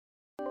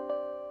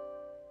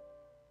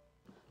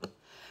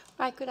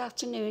Right, good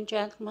afternoon,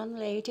 gentlemen,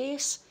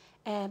 ladies.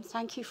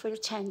 Thank you for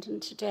attending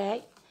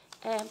today.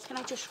 Can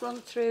I just run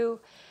through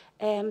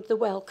the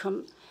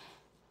welcome?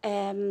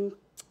 I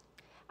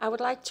would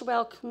like to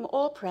welcome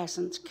all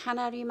present. Can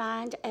I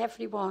remind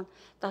everyone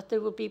that they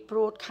will be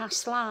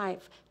broadcast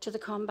live to the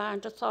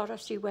Combined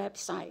Authority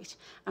website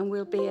and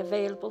will be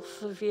available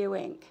for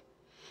viewing?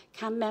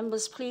 Can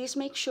members please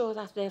make sure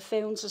that their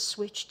phones are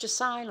switched to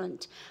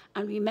silent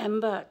and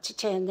remember to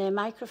turn their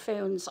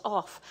microphones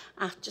off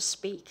after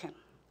speaking?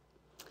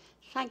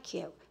 Thank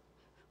you.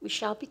 We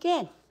shall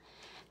begin.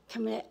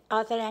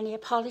 Are there any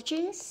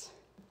apologies?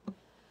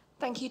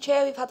 Thank you,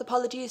 Chair. We've had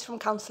apologies from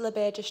Councillor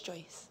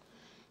Burgess-Joyce.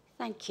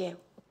 Thank you.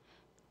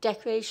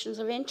 Declarations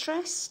of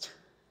interest?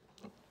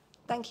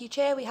 Thank you,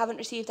 Chair. We haven't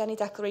received any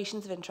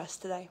declarations of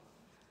interest today.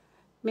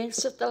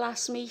 Minutes of the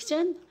last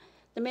meeting?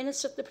 The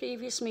minutes of the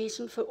previous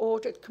meeting for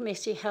Audit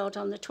Committee held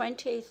on the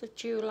 28th of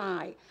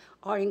July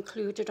are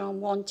included on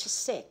 1 to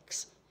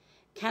 6.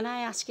 Can I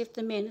ask if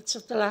the minutes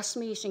of the last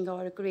meeting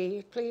are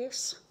agreed,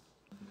 please?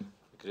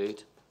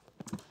 Agreed.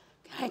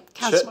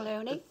 Councillor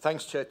Maloney.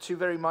 Thanks, Chair. Two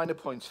very minor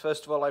points.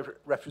 First of all, I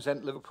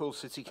represent Liverpool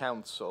City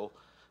Council.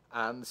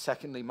 And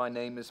secondly, my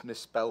name is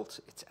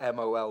misspelt. It's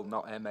M-O-L,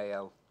 not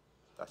M-A-L.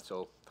 That's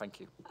all. Thank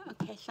you.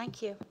 Okay,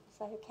 thank you. Is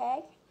that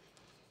okay?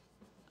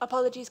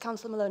 Apologies,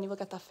 Councillor Maloney. We'll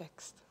get that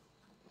fixed.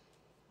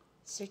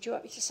 So do you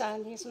want me to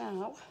sign these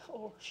now?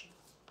 Or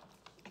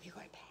have you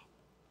got a pen?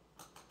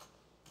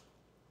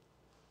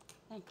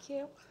 Thank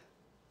you.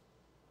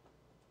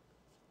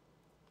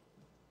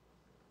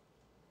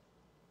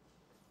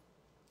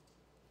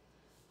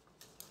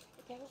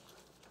 There we go.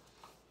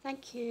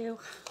 Thank you.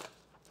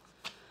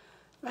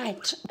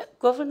 Right,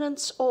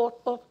 governance or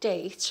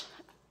update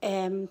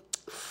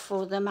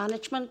for the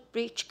management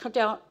breach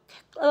conduct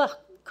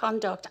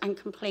and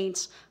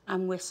complaints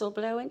and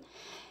whistleblowing.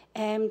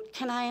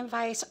 Can I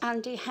invite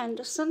Andy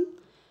Henderson,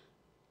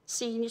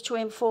 Senior to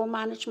Inform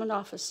Management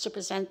Office, to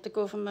present the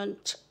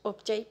government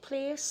update,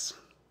 please?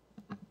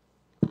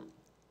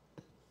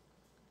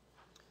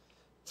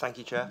 Thank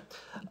you, Chair.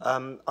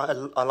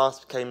 I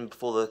last came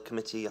before the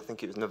committee, I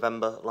think it was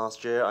November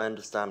last year. I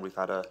understand we've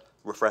had a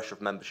refresh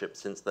of membership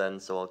since then,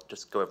 so I'll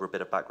just go over a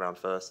bit of background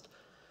first.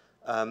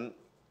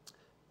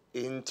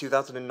 In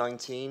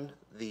 2019,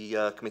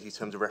 the committee's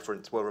terms of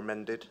reference were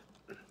amended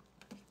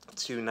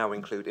to now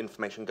include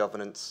information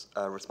governance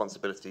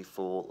responsibility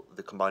for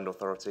the combined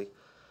authority.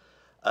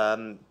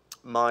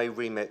 My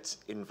remit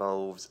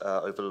involves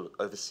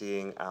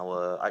overseeing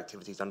our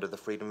activities under the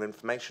Freedom of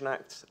Information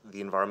Act,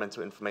 the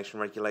Environmental Information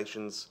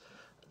Regulations,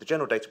 the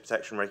General Data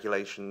Protection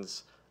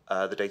Regulations,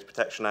 the Data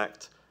Protection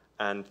Act,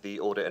 and the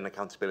Audit and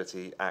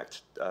Accountability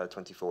Act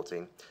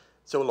 2014.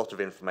 So a lot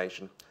of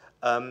information.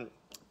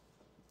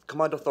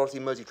 Combined Authority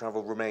and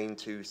Merseytravel remain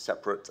two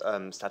separate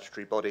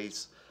statutory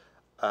bodies.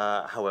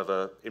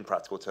 However, in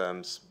practical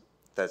terms,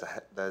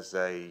 there's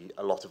a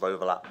lot of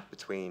overlap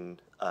between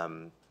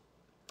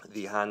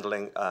the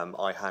handling.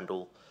 I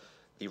handle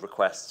the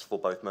requests for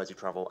both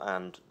Merseytravel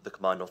and the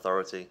Combined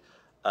Authority.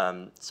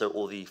 So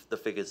all the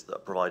figures that are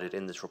provided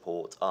in this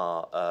report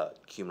are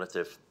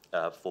cumulative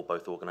for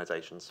both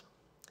organisations.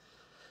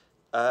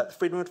 The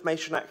Freedom of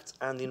Information Act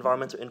and the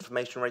Environmental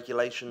Information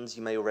Regulations,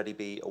 you may already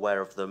be aware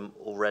of them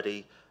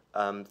already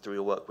through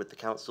your work with the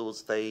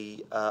councils. They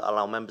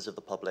allow members of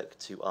the public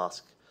to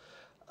ask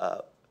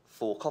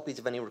for copies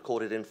of any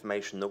recorded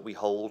information that we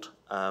hold,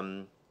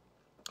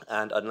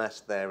 and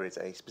unless there is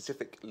a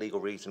specific legal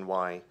reason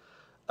why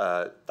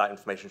that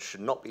information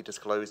should not be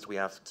disclosed, we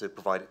have to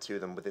provide it to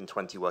them within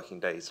 20 working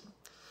days.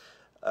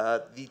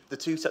 The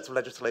two sets of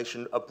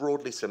legislation are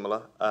broadly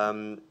similar.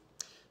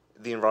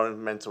 The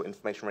Environmental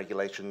Information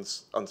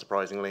Regulations,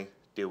 unsurprisingly,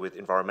 deal with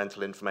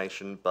environmental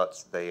information,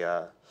 but they,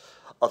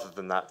 other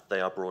than that,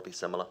 they are broadly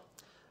similar.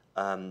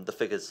 The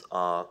figures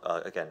are,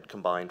 again,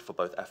 combined for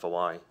both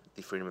FOI,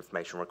 the Freedom of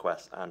Information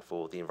Request, and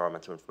for the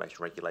Environmental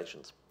Information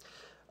Regulations.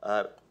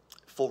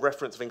 For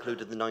reference, I've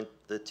included the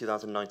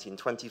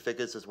 2019-20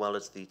 figures as well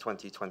as the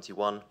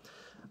 2021.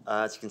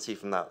 As you can see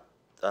from that,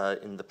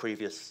 in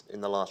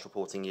the last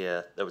reporting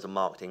year, there was a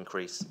marked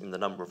increase in the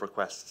number of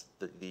requests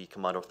that the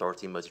Combined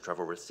Authority and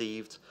Merseytravel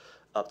received,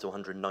 up to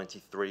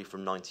 193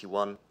 from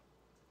 91.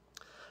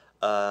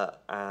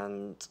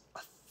 And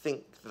I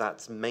think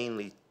that's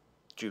mainly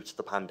due to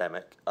the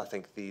pandemic. I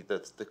think the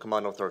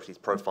Combined Authority's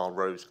profile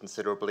rose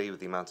considerably with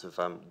the amount of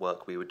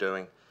work we were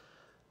doing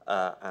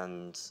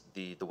and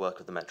the work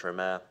of the Metro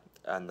Mayor,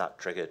 and that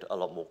triggered a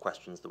lot more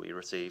questions that we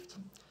received.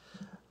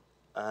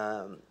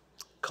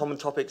 Common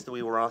topics that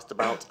we were asked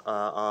about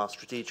are our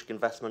strategic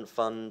investment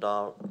fund,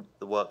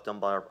 the work done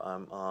by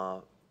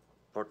our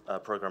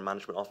program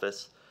management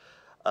office,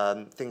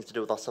 things to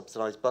do with our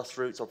subsidised bus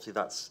routes. Obviously,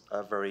 that's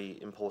a very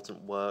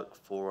important work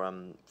for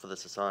the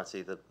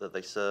society that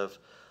they serve.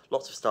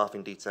 Lots of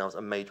staffing details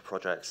and major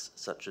projects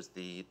such as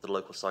the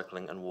local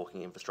cycling and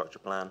walking infrastructure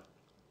plan,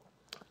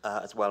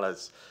 as well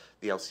as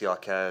the LCR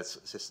Cares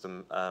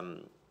system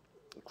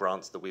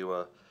grants that we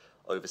were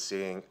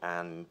overseeing,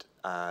 and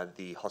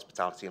the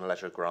hospitality and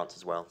leisure grants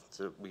as well.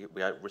 So we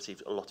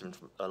received a lot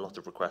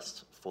of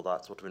requests for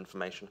that sort of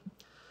information.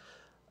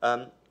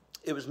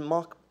 It was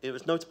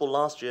notable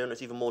last year, and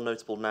it's even more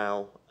notable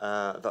now,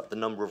 that the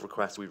number of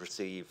requests we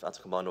receive as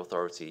a combined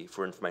authority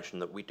for information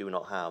that we do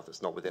not have,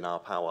 that's not within our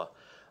power,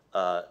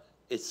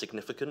 is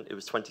significant. It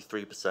was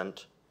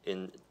 23%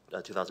 in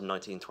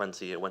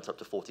 2019-20. It went up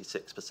to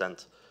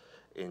 46%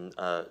 in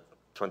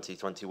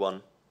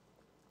 2021.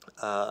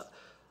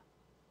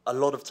 A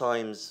lot of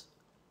times,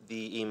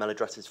 the email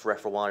addresses for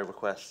FOI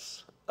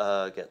requests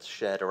get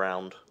shared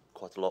around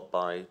quite a lot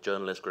by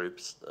journalist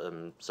groups,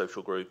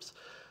 social groups,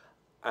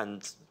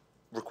 and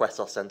requests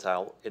are sent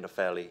out in a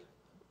fairly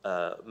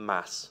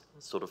mass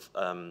sort of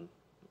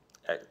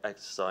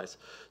exercise.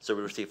 So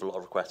we receive a lot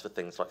of requests for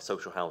things like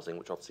social housing,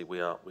 which obviously we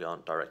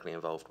aren't directly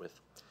involved with.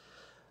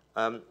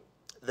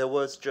 There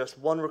was just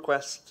one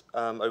request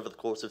over the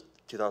course of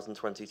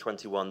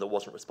 2020-21 that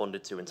wasn't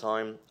responded to in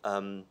time,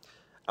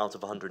 out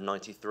of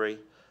 193.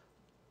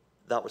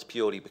 That was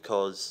purely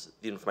because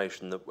the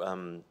information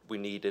that we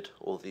needed,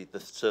 or the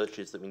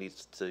searches that we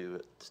needed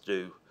to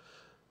do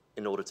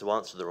in order to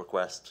answer the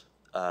request,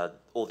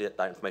 all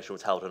that information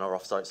was held in our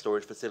off-site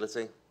storage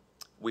facility.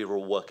 We were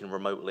all working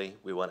remotely.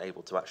 We weren't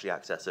able to actually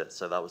access it,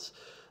 so that was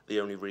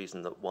the only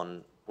reason that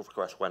one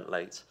request went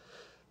late.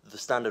 The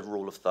standard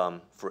rule of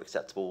thumb for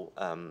acceptable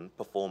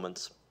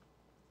performance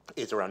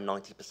is around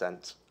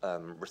 90%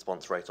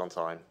 response rate on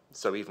time.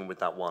 So even with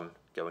that one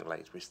going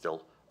late, we're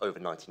still over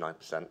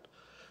 99%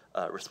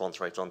 response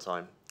rate on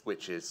time,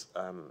 which is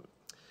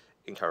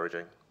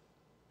encouraging.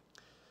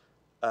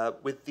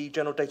 With the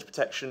General Data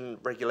Protection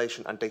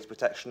Regulation and Data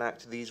Protection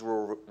Act, these were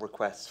all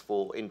requests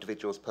for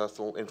individuals'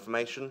 personal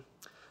information.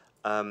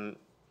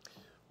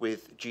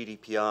 With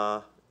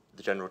GDPR,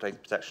 the General Data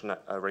Protection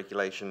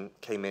Regulation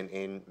came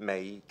in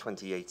May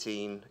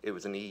 2018. It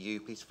was an EU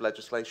piece of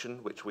legislation,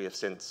 which we have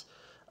since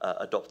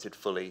adopted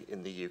fully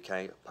in the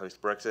UK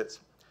post-Brexit.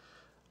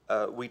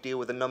 We deal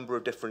with a number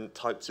of different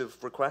types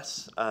of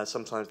requests.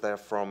 Sometimes they're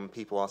from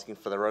people asking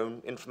for their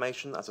own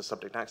information as a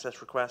subject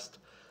access request,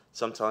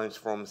 sometimes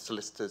from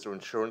solicitors or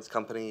insurance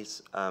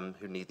companies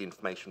who need the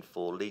information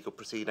for legal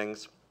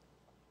proceedings.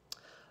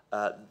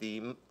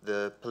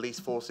 The police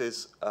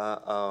forces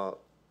are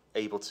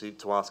able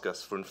to ask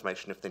us for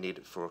information if they need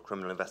it for a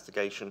criminal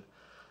investigation,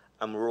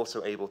 and we're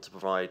also able to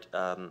provide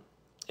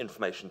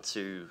information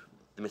to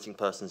the missing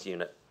persons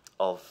unit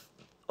of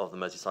the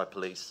Merseyside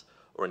Police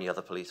or any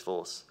other police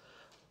force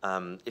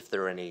if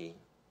there are any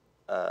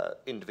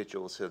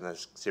individuals who have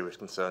serious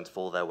concerns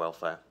for their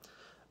welfare.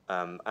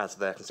 As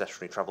their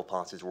concessionary travel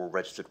parties were all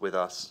registered with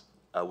us,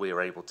 we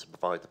are able to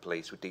provide the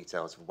police with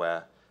details of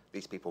where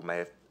these people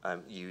may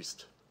have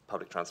used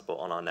public transport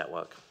on our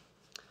network.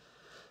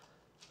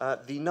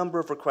 The number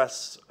of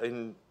requests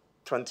in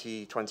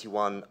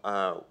 2021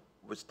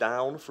 was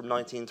down from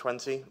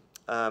 1920.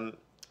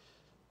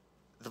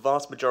 The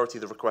vast majority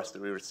of the requests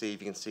that we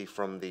receive, you can see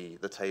from the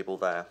table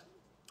there,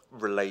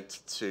 relate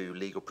to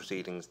legal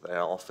proceedings. They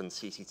are often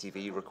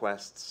CCTV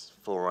requests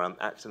for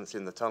accidents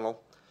in the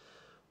tunnel.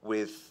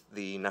 With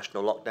the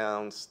national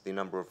lockdowns, the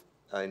number of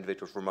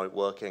individuals remote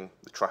working,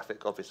 the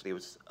traffic obviously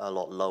was a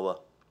lot lower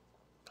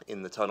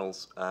in the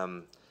tunnels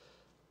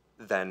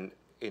than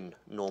in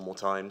normal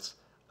times.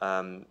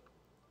 A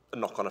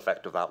knock-on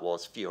effect of that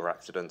was fewer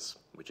accidents,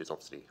 which is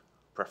obviously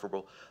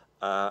preferable,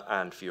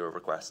 and fewer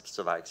requests,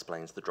 so that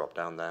explains the drop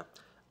down there.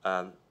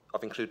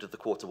 I've included the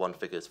Q1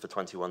 figures for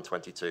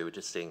 21-22, which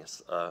is seeing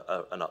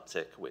an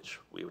uptick, which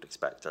we would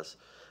expect as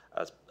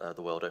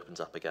the world opens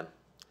up again.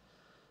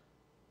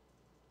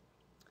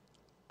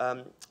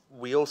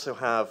 We also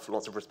have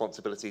lots of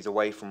responsibilities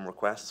away from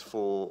requests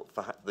for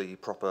the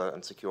proper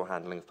and secure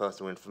handling of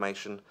personal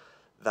information.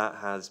 That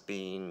has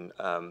been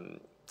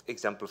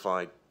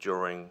exemplified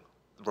during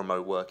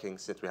remote working,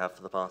 since we have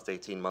for the past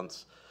 18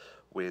 months,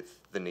 with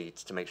the need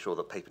to make sure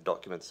that paper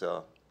documents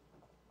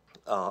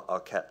are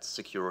kept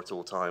secure at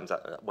all times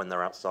when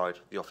they're outside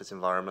the office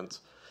environment.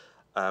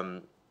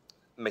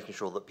 Making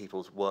sure that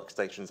people's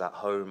workstations at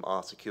home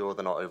are secure,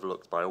 they're not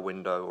overlooked by a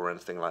window or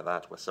anything like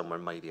that, where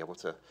someone may be able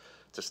to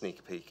sneak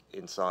a peek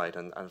inside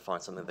and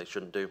find something they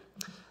shouldn't do.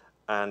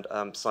 And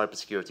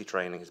cybersecurity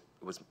training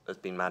has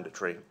been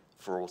mandatory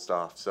for all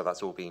staff, so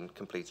that's all been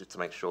completed to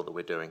make sure that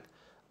we're doing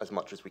as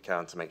much as we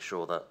can to make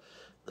sure that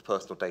the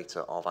personal data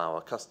of our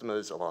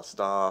customers, of our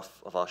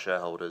staff, of our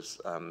shareholders,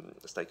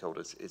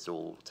 stakeholders is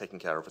all taken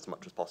care of as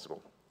much as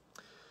possible.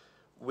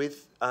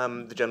 With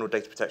the General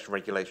Data Protection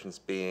Regulations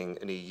being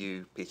an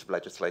EU piece of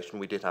legislation,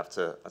 we did have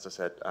to, as I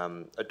said,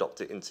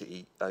 adopt it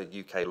into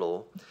UK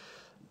law.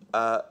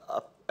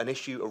 An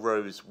issue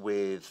arose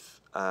with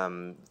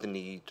the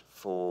need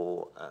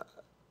for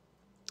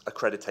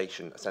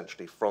accreditation,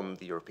 essentially, from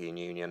the European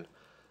Union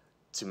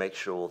to make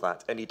sure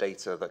that any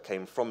data that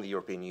came from the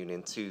European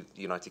Union to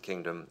the United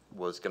Kingdom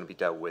was going to be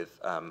dealt with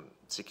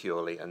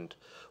securely and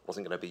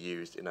wasn't going to be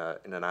used in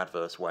an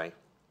adverse way.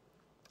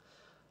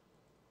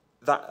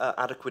 That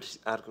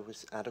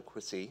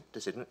adequacy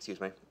decision,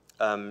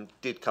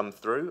 did come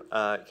through.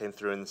 It came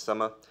through in the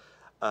summer,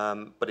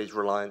 but is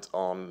reliant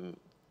on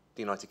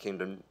the United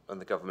Kingdom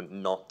and the government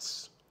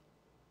not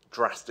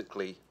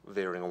drastically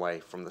veering away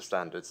from the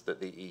standards that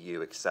the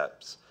EU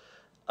accepts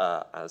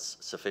as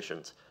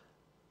sufficient.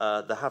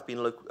 There have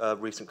been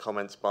recent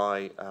comments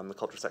by the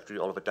Culture Secretary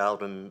Oliver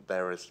Dowden.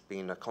 There has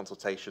been a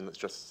consultation that's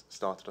just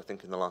started, I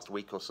think, in the last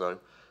week or so,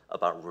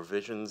 about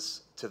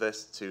revisions to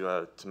this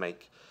to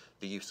make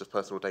the use of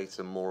personal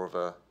data more of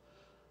a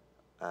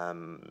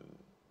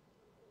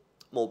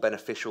more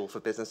beneficial for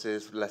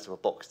businesses, less of a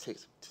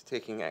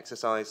box-ticking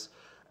exercise,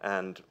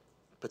 and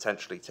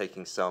potentially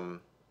taking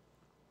some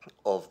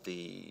of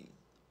the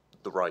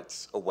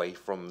rights away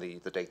from the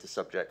data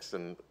subjects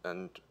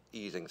and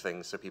easing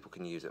things so people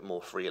can use it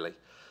more freely.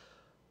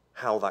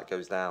 How that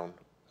goes down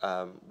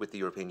with the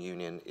European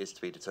Union is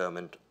to be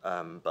determined,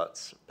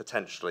 but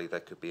potentially there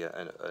could be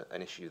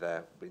an issue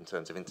there in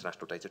terms of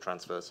international data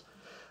transfers.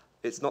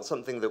 It's not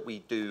something that we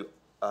do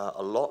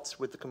a lot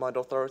with the Combined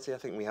Authority. I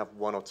think we have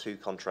 1 or 2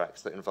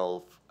 contracts that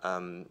involve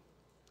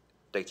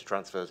data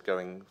transfers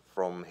going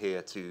from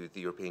here to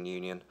the European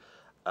Union.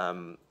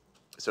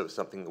 So it's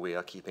something that we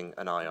are keeping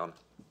an eye on.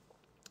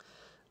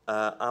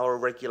 Our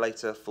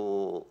regulator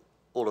for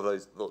all of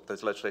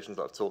those legislations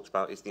that I've talked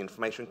about is the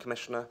Information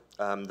Commissioner.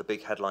 The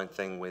big headline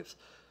thing with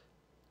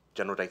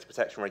general data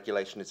protection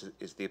regulation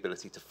is the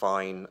ability to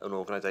fine an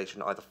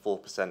organisation either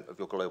 4% of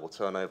your global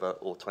turnover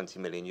or 20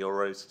 million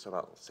euros, so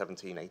about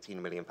 17,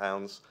 18 million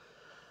pounds.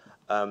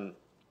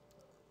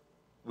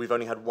 We've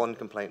only had 1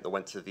 complaint that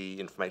went to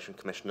the Information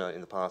Commissioner in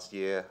the past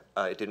year.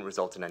 It didn't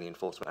result in any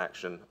enforcement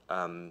action.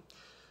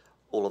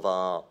 All of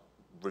our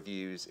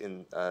reviews,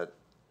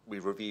 we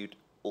reviewed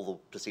all the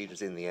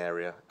procedures in the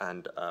area,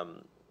 and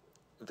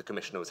the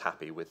Commissioner was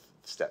happy with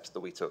the steps that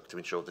we took to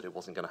ensure that it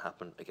wasn't going to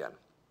happen again.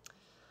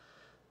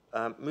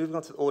 Moving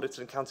on to the Audit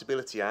and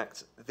Accountability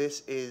Act,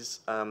 this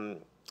is,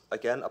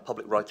 again, a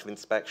public right of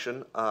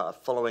inspection.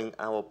 Following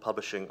our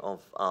publishing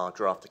of our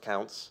draft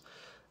accounts,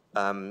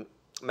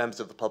 members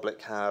of the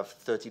public have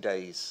 30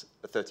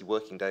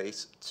 working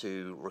days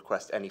to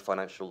request any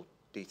financial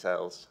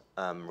details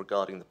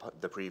regarding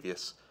the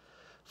previous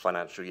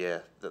financial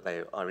year that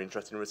they are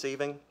interested in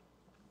receiving,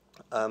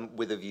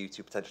 with a view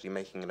to potentially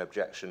making an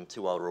objection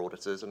to our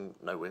auditors, and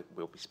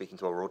we'll be speaking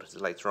to our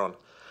auditors later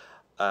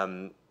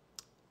on,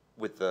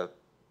 with the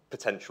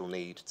potential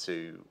need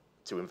to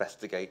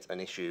investigate an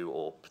issue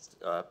or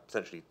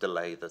potentially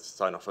delay the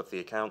sign-off of the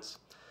accounts.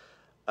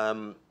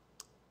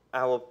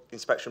 Our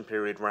inspection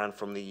period ran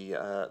from the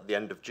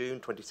end of June,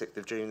 26th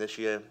of June this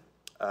year.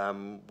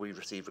 We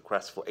received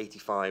requests for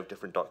 85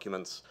 different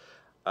documents,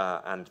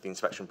 and the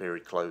inspection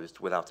period closed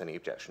without any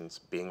objections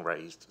being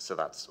raised, so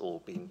that's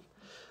all been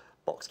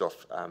boxed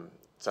off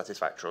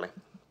satisfactorily.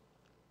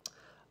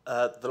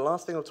 The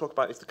last thing I'll talk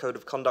about is the Code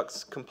of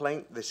Conduct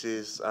complaint. This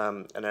is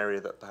an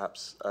area that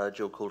perhaps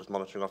Jill Cool, as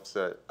Monitoring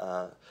Officer,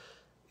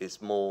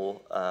 is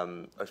more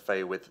au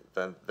fait with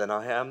than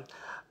I am.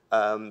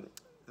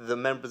 The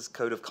members'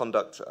 Code of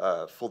Conduct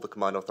for the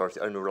Combined Authority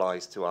only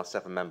relies to our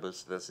 7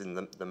 members. There's in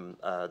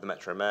the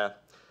Metro Mayor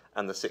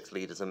and the 6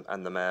 leaders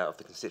and the Mayor of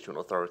the constituent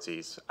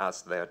authorities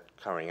as they're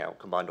carrying out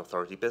Combined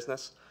Authority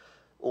business.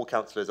 All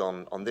councillors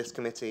on this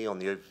committee, on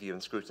the Overview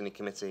and Scrutiny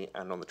Committee,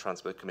 and on the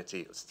Transport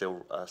Committee are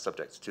still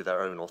subject to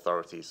their own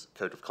authority's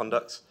Code of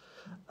Conduct.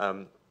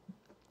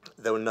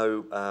 There were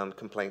no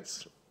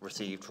complaints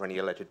received for any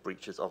alleged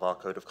breaches of our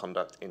Code of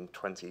Conduct in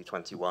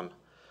 2021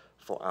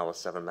 for our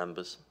 7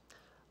 members.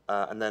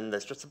 And then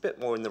there's just a bit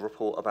more in the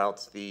report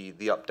about the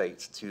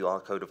update to our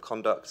Code of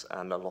Conduct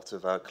and a lot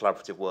of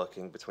collaborative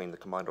working between the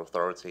Combined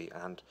Authority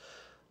and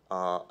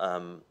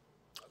our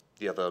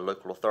the other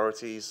local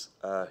authorities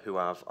who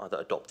have either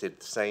adopted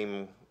the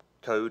same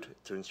code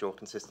to ensure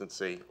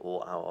consistency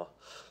or our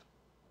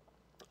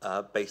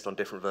based on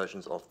different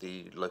versions of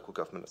the Local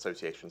Government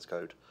Associations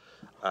Code,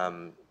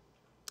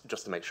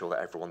 just to make sure that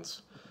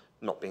everyone's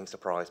not being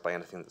surprised by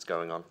anything that's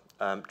going on.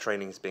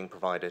 Training is being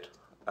provided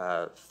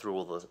through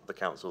all the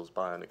councils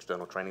by an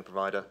external training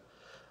provider,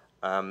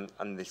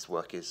 and this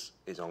work is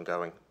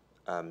ongoing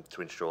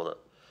to ensure that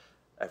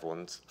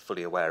everyone's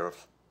fully aware of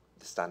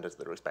the standards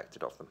that are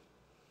expected of them.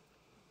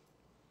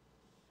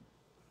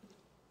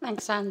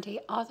 Thanks, Andy.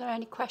 Are there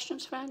any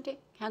questions for Andy?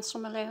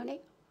 Councillor Maloney?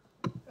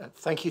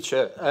 Thank you,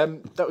 Chair.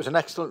 That was an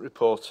excellent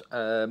report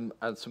and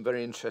some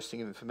very interesting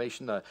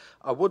information there.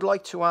 I would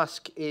like to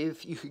ask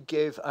if you could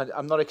give,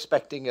 I'm not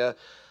expecting an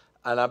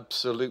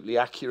absolutely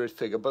accurate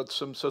figure, but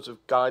some sort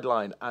of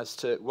guideline as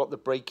to what the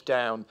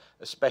breakdown,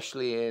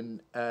 especially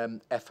in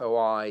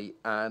FOI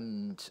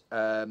and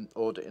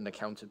audit and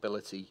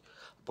accountability,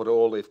 but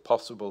all, if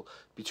possible,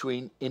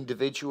 between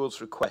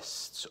individuals'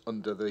 requests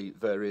under the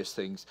various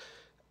things,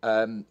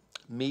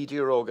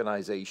 media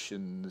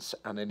organisations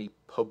and any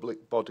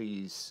public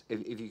bodies.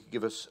 If you could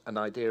give us an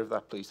idea of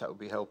that, please, that would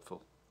be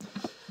helpful.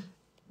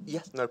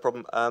 Yes, no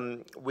problem.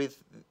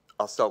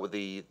 I'll start with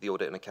the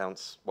audit and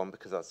accounts one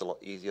because that's a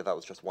lot easier. That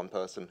was just one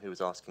person who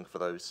was asking for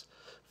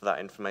that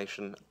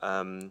information.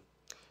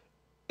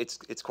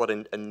 It's quite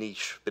a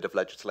niche bit of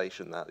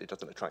legislation that it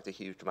doesn't attract a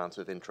huge amount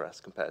of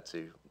interest compared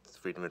to the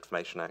Freedom of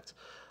Information Act.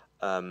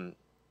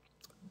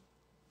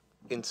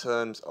 In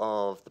terms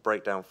of the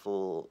breakdown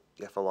for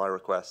the FOI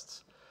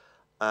requests,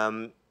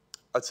 I'd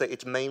say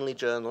it's mainly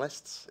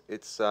journalists.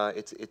 It's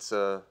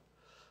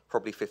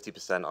probably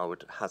 50%, I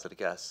would hazard a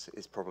guess,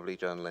 is probably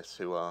journalists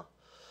who are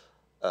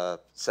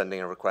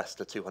sending a request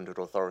to 200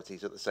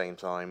 authorities at the same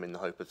time in the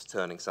hope of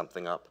turning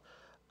something up.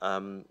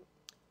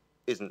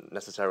 Isn't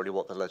necessarily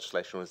what the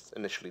legislation was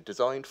initially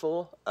designed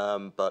for,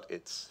 but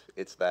it's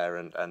there,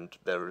 and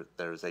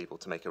they're as able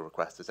to make a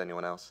request as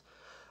anyone else.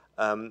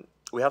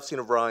 We have seen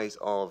a rise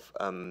of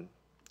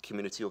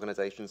community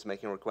organisations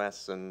making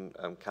requests and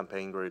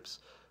campaign groups.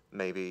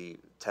 Maybe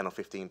 10 or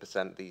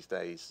 15% these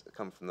days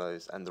come from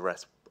those, and the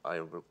rest, I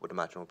would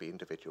imagine, will be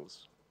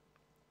individuals.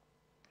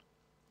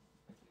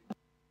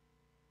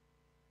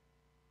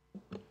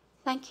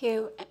 Thank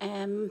you.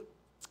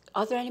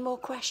 Are there any more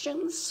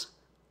questions?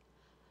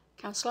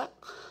 Councillor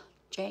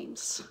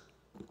James.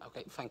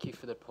 Okay, thank you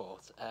for the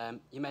report.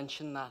 You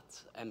mentioned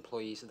that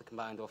employees of the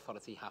Combined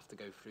Authority have to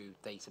go through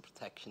data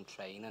protection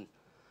training.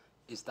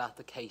 Is that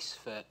the case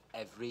for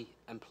every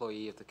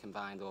employee of the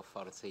Combined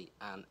Authority,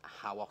 and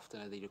how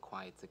often are they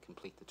required to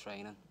complete the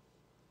training?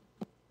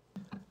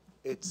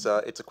 It's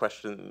a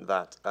question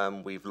that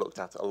we've looked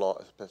at a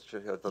lot,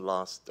 especially over the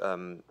last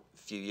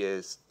few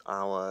years.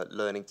 Our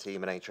learning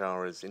team in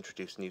HR has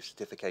introduced a new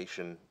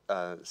certification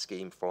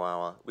scheme for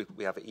our.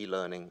 We have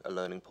e-learning, a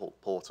learning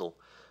portal,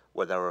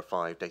 where there are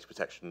 5 data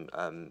protection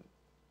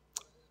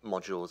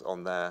modules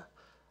on there,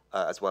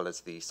 as well as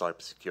the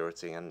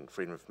cybersecurity and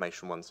freedom of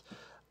information ones.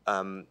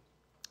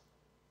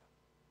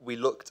 We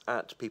looked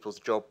at people's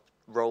job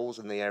roles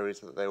in the areas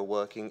that they were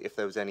working. If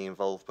there was any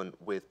involvement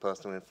with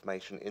personal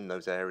information in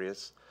those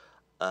areas,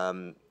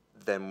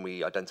 then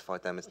we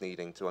identified them as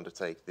needing to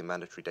undertake the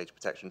mandatory data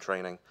protection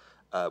training,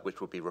 which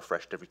would be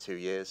refreshed every 2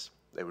 years.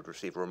 They would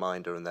receive a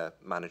reminder and their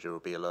manager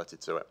would be alerted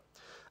to it.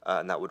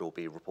 And that would all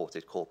be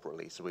reported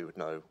corporately, so we would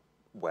know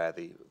where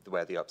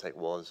the uptake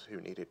was, who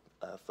needed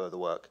further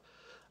work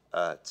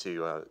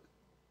to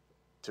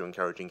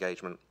encourage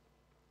engagement,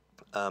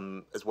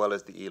 as well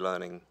as the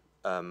e-learning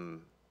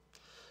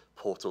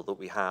portal that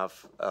we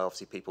have.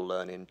 Obviously, people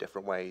learn in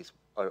different ways.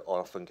 I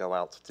often go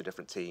out to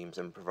different teams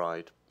and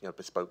provide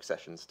bespoke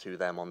sessions to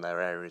them on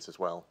their areas as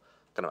well,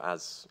 kind of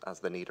as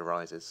the need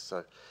arises.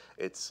 So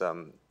it's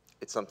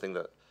something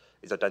that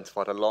is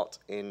identified a lot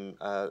in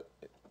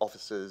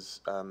officers,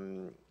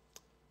 the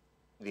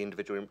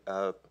individual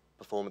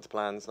performance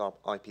plans, our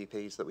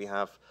IPPs that we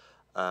have.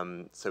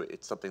 So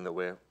it's something that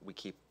we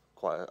keep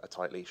quite a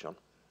tight leash on.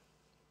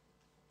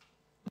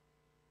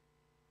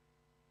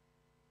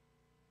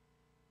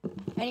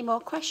 Any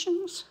more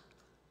questions?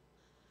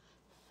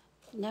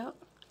 No.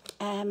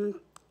 Can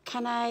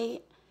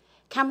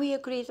we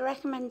agree the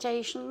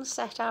recommendations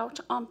set out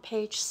on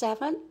page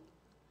 7?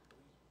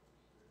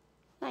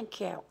 Thank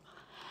you.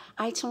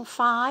 Item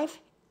 5,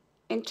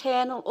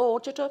 Internal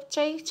Audit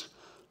Update.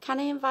 Can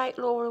I invite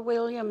Laura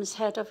Williams,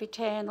 Head of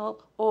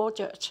Internal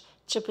Audit,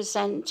 to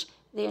present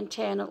the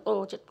Internal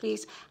Audit,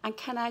 please? And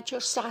can I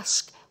just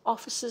ask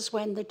officers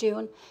when they're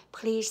doing,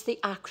 please, the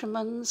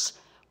acronyms,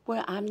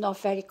 where I'm not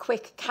very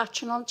quick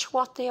catching on to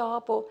what they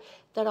are, but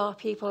there are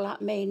people that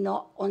may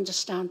not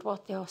understand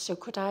what they are. So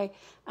could I,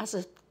 as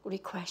a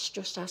request,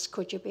 just ask,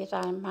 could you bear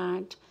that in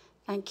mind?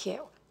 Thank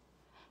you.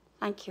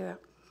 Thank you.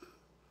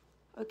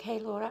 Okay,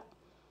 Laura.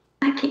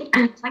 Thank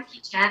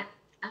you, Chair.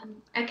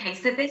 Okay,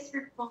 so this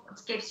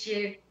report gives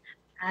you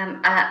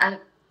an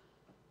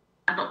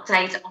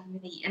update on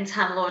the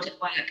internal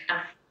audit work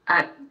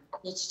of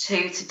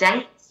Q2 to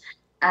date,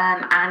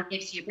 and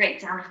gives you a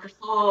breakdown of the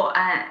 4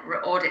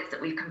 audits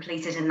that we've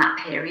completed in that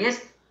period.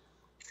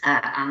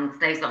 And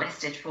those are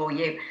listed for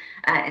you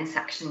in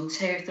section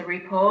 2 of the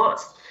report.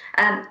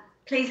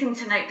 Pleasing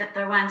to note that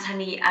there weren't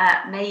any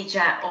major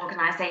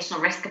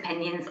organisational risk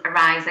opinions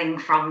arising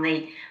from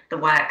the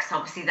work. So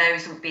obviously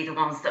those will be the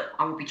ones that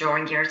I will be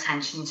drawing your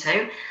attention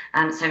to.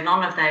 So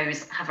none of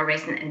those have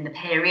arisen in the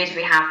period.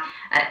 We have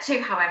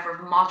 2, however,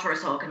 of moderate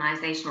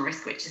organisational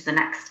risk, which is the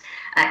next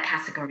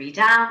category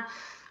down.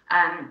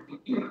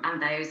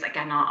 And those,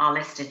 again, are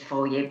listed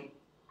for you.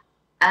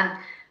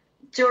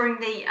 During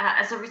the,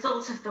 as a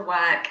result of the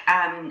work,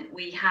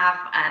 we have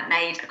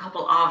made a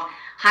couple of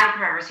high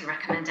priority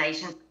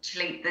recommendations,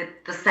 actually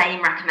the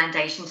same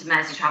recommendation to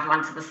Mersey Travel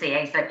and to the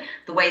CA. So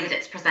the way that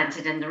it's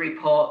presented in the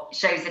report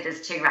shows it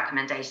as 2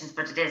 recommendations,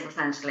 but it is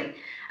essentially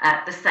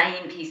the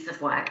same piece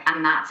of work,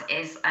 and that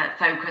is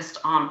focused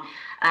on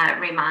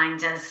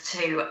reminders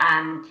to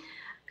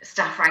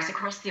staff right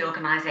across the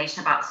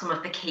organisation about some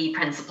of the key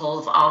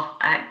principles of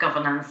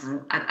governance,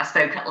 and I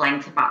spoke at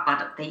length about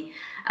that at the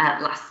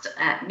last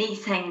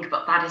meeting,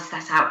 but that is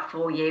set out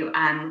for you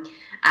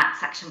at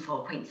section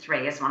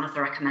 4.3 as one of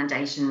the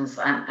recommendations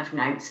of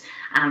note,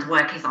 and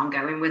work is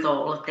ongoing with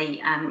all of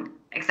the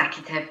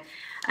executive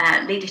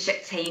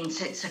leadership team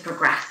to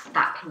progress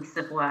that piece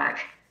of work.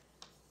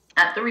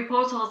 The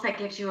report also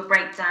gives you a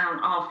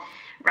breakdown of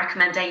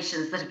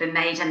recommendations that have been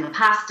made in the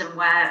past and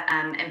where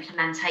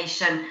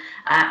implementation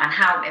and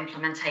how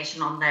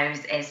implementation on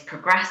those is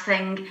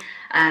progressing.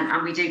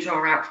 And we do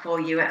draw out for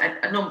you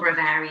a number of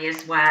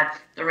areas where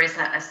there is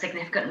a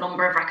significant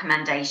number of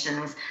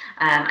recommendations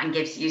and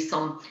gives you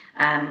some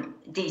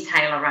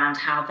detail around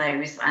how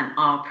those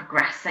are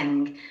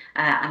progressing.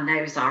 And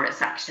those are at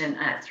section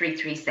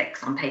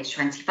 336 on page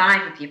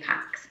 25 of your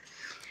packs.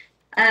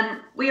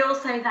 We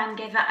also then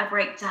give a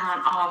breakdown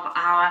of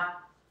our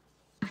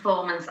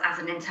performance as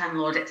an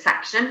internal audit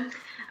section,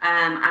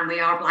 and we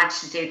are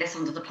obliged to do this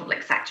under the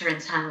public sector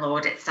internal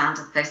audit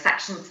standards. So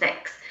section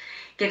 6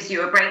 gives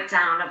you a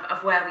breakdown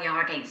of where we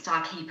are against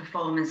our key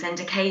performance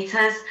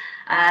indicators.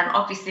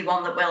 Obviously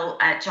one that will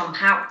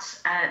jump out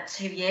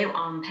to you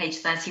on page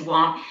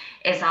 31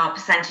 is our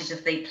percentage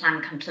of the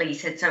plan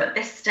completed. So at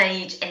this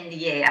stage in the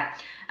year,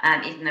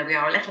 even though we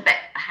are a little bit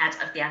ahead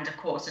of the end of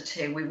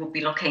Q2, we will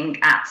be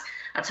looking at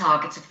a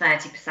target of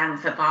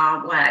 30% of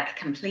our work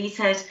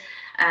completed.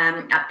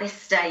 At this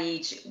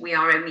stage, we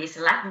are only at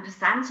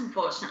 11%,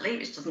 unfortunately,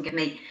 which doesn't give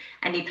me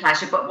any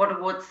pleasure. But what I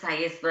would say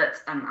is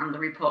that, and the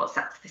report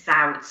sets this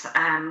out,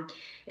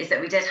 is that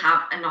we did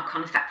have a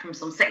knock-on effect from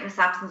some sickness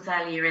absence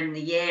earlier in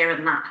the year,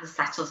 and that has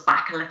set us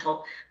back a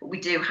little. But we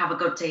do have a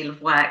good deal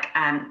of work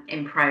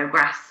in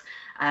progress,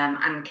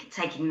 and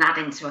taking that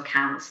into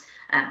account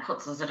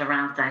puts us at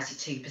around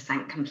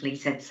 32%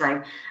 completed.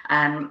 So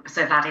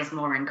that is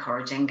more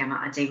encouraging, and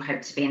I do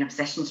hope to be in a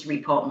position to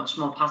report much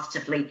more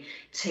positively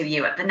to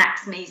you at the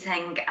next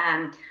meeting.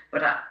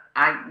 But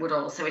I would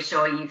also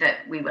assure you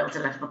that we will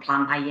deliver the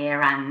plan by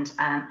year end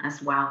as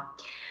well.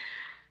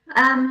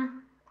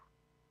 Then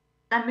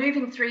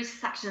moving through to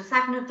section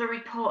 7 of the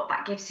report,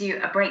 that gives you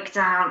a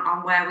breakdown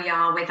on where we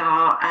are with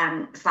our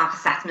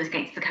self-assessment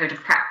against the Code of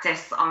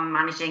Practice on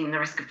managing the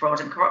risk of fraud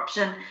and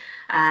corruption.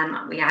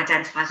 We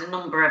identified a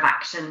number of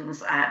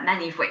actions,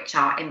 many of which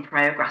are in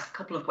progress, a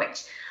couple of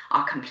which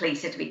are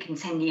completed. We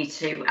continue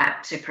to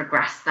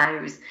progress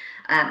those,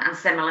 and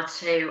similar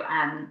to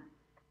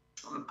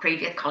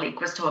previous colleague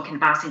was talking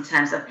about in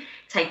terms of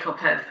take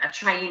up of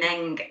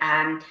training.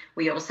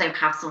 We also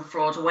have some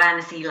fraud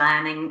awareness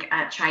e-learning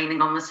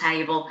training on the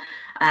table,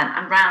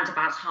 and round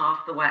about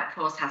half the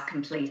workforce has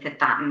completed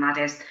that, and that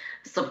is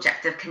the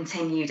subject of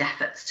continued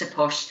efforts to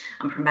push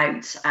and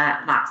promote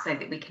that so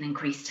that we can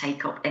increase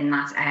take up in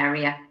that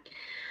area.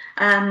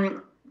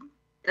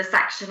 The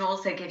section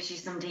also gives you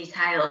some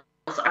details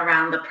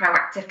around the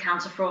proactive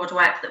counter-fraud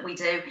work that we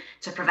do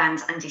to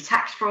prevent and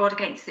detect fraud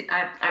against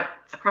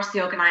across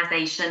the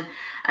organisation,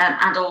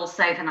 and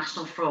also the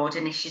National Fraud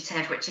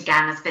Initiative, which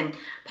again has been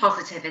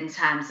positive in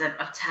terms of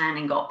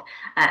turning up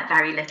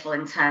very little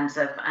in terms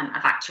of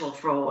actual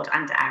fraud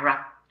and error.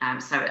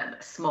 So a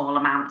small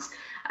amount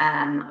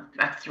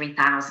of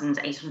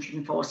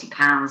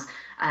 £3,840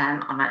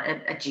 on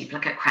a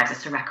duplicate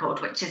creditor record,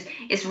 which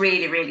is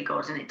really, really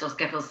good, and it does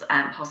give us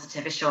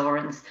positive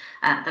assurance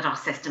that our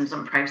systems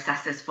and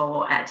processes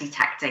for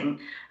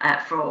detecting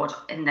fraud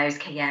in those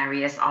key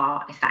areas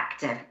are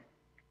effective.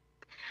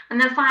 And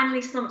then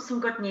finally, some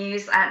good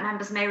news.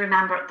 Members may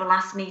remember at the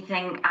last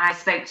meeting I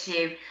spoke to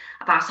you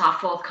about our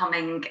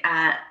forthcoming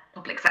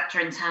public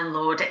sector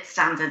internal audit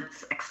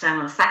standards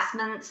external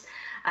assessment,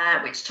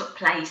 which took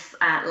place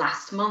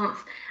last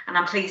month. And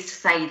I'm pleased to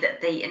say that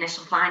the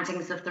initial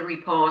findings of the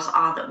report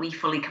are that we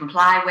fully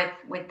comply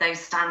with those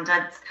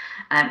standards,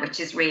 which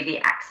is really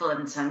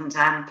excellent. And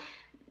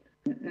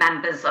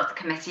members of the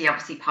committee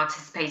obviously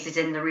participated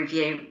in the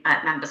review,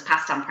 members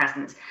past and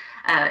present,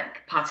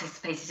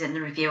 participated in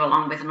the review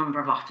along with a number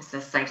of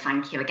officers. So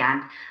thank you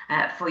again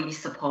for your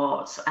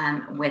support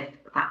with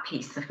that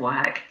piece of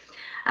work.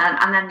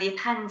 And then the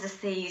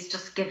appendices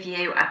just give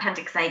you,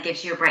 Appendix A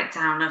gives you a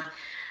breakdown of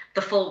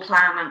the full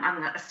plan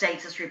and a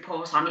status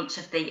report on each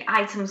of the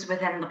items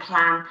within the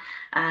plan,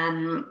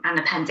 and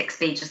Appendix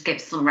B just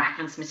gives some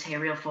reference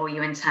material for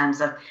you in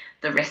terms of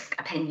the risk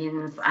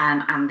opinions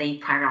and the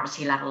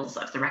priority levels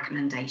of the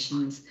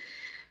recommendations.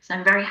 So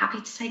I'm very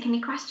happy to take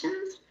any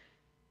questions.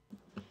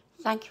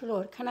 Thank you,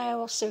 Laura. Can I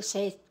also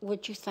say,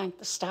 would you thank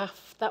the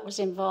staff that was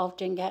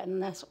involved in getting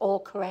this all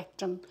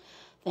correct and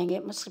thing?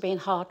 It must have been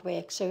hard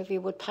work, so if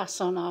you would pass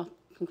on our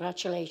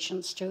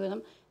congratulations to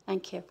them.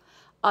 Thank you.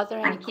 Are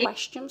there any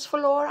questions for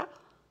Laura?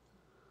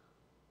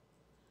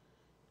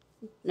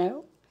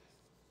 No?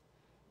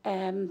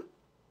 Can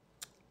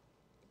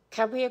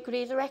we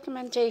agree the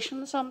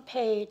recommendations on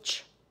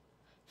page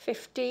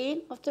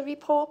 15 of the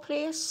report,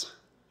 please?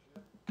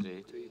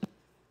 Agreed.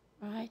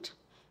 Right.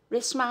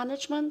 Risk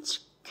management.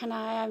 Can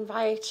I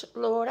invite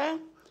Laura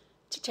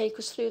to take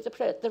us through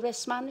the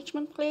risk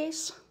management,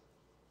 please?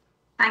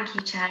 Thank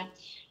you, Chair.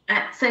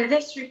 So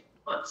this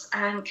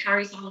report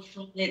carries on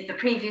from the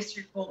previous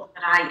report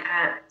that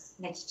I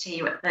submitted to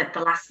you at the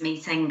last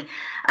meeting,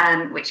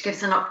 which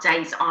gives an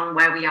update on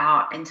where we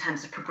are in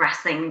terms of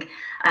progressing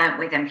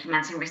with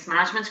implementing risk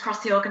management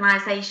across the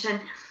organisation.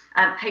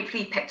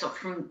 Hopefully you picked up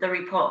from the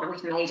report that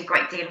we've made a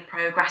great deal of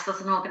progress as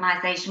an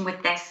organisation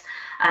with this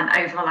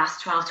over the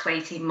last 12 to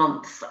 18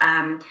 months.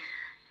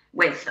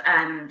 with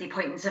the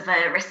appointment of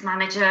a risk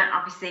manager.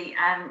 Obviously,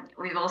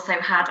 we've also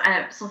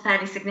had some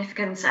fairly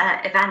significant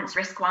events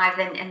risk-wise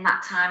in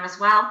that time as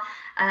well.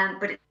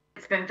 But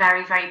it's been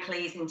very, very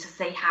pleasing to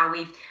see how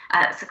we've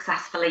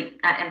successfully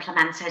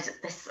implemented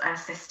this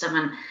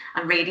system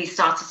and really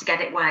started to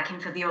get it working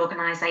for the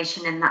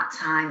organisation in that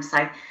time.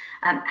 So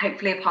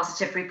hopefully a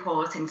positive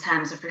report in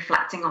terms of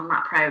reflecting on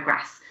that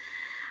progress.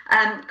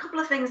 A couple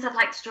of things I'd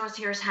like to draw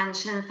to your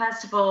attention.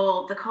 First of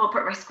all, the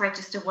corporate risk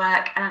register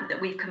work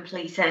that we've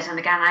completed, and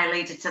again I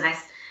alluded to this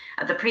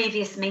at the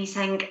previous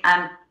meeting.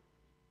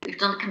 We've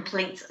done a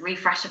complete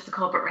refresh of the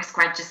corporate risk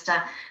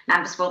register.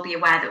 Members will be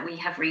aware that we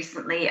have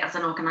recently, as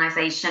an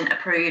organisation,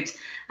 approved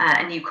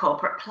a new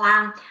corporate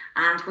plan,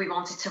 and we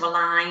wanted to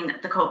align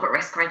the corporate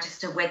risk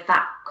register with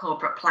that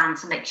corporate plan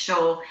to make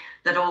sure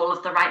that all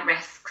of the right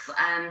risks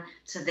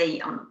to the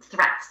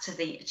threats to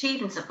the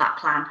achievement of that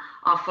plan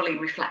are fully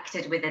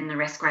reflected within the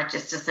risk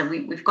register. So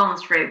we've gone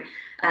through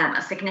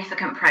a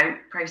significant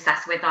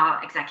process with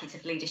our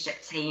executive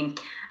leadership team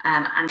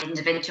and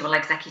individual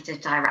executive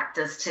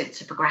directors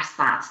to progress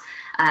that.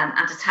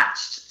 And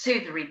attached to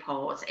the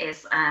report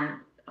is a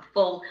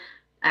full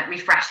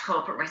refreshed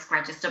corporate risk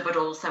register, but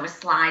also a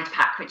slide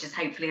pack, which is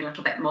hopefully a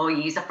little bit more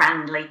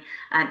user-friendly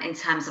in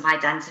terms of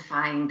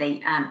identifying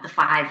the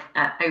 5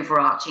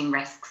 overarching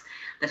risks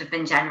that have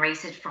been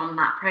generated from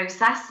that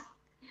process.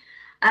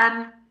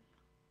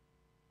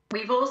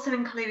 We've also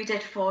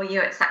included for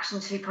you at section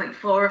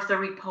 2.4 of the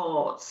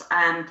report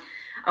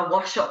a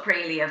wash-up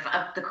really of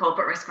the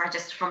corporate risk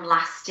register from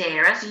last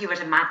year. As you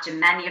would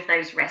imagine, many of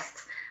those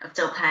risks are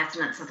still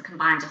pertinent to the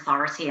combined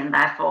authority and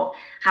therefore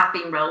have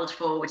been rolled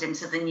forward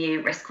into the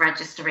new risk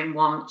register in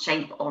one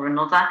shape or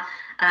another.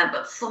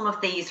 But some of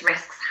these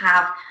risks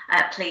have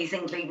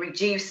pleasingly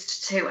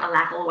reduced to a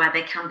level where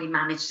they can be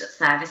managed at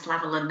service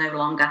level and no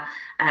longer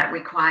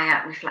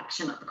require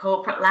reflection at the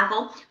corporate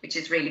level, which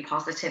is really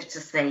positive to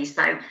see.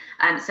 So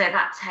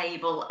that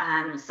table,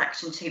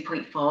 section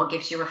 2.4,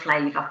 gives you a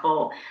flavour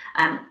for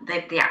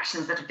the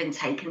actions that have been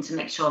taken to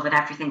make sure that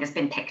everything has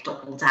been picked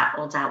up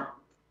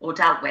or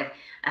dealt with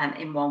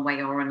in one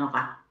way or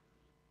another.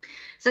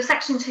 So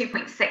section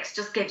 2.6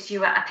 just gives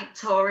you a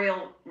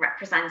pictorial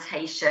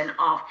representation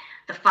of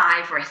the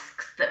 5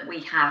 risks that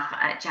we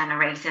have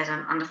generated,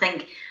 and I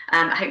think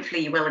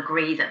hopefully you will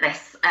agree that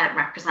this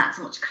represents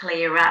a much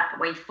clearer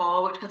way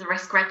forward for the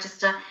risk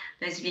register.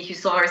 Those of you who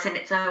saw it in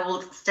its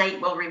old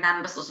state will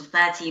remember sort of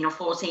 13 or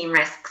 14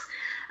 risks.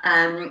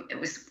 It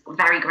was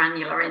very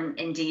granular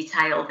in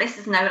detail. This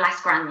is no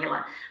less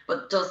granular,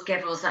 but does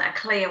give us a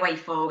clear way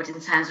forward in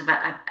terms of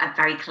a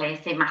very clear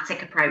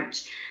thematic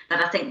approach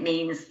that I think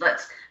means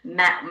that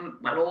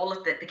all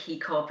of the key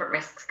corporate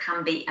risks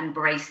can be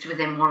embraced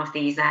within one of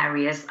these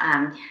areas,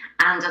 and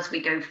as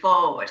we go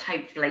forward,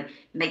 hopefully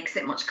makes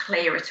it much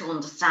clearer to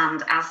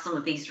understand as some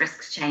of these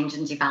risks change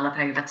and develop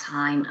over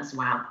time as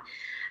well.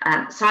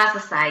 So as I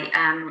say,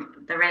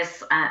 there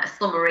is a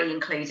summary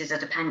included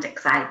at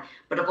Appendix A,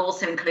 but I've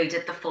also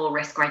included the full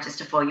risk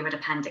register for you at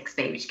Appendix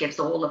B, which gives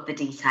all of the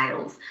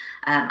details,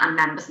 and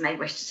members may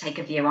wish to take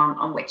a view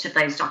on which of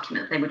those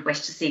documents they would wish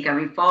to see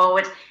going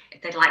forward.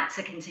 If they'd like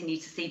to continue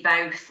to see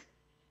both,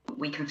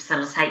 we can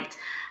facilitate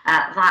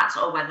that,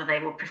 or whether they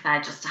would prefer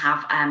just to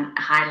have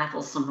a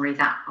high-level summary,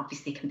 that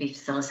obviously can be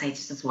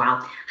facilitated as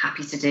well.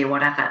 Happy to do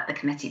whatever the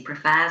committee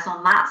prefers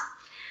on that.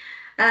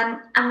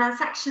 And then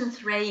section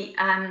 3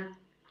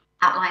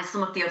 outlines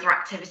some of the other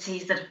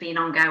activities that have been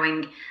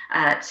ongoing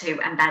to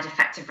embed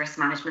effective risk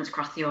management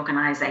across the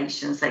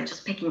organisation. So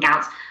just picking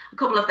out a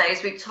couple of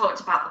those, we've talked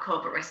about the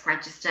corporate risk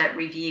register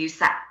review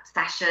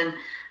session.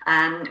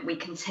 We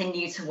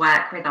continue to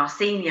work with our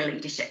senior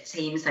leadership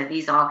team, so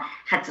these are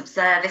heads of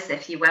service,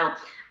 if you will,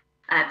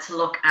 to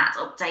look at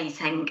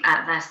updating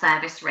their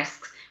service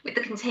risks with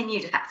the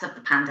continued effects of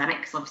the pandemic,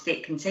 because obviously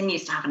it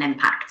continues to have an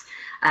impact.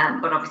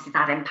 But obviously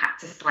that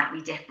impact is slightly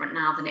different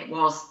now than it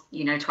was,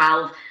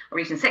 12 or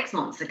even 6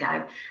 months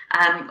ago.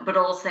 But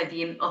also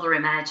the other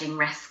emerging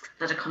risks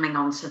that are coming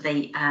onto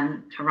the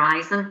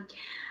horizon.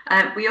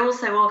 We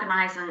also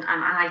organise and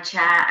I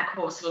chair a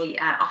quarterly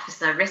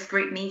officer risk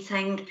group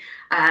meeting,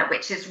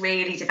 which is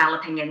really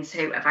developing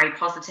into a very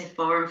positive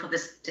forum for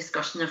this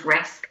discussion of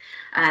risk,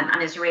 and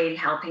is really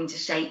helping to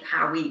shape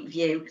how we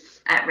view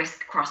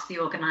risk across the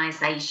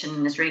organisation,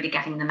 and is really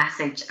getting the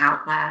message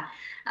out there.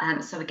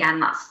 So again,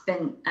 that's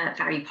been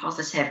very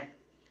positive.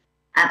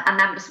 And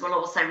members will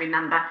also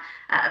remember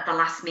at the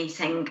last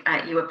meeting,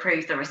 you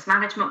approved the risk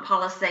management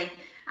policy,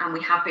 and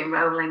we have been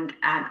rolling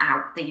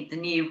out the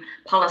new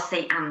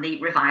policy and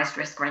the revised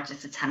risk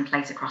register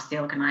template across the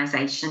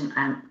organisation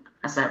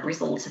as a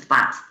result of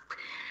that.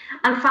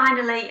 And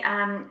finally,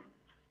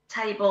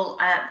 table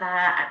there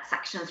at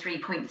section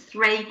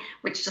 3.3,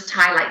 which just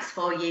highlights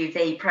for you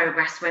the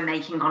progress we're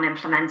making on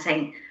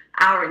implementing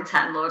our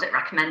internal audit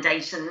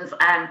recommendations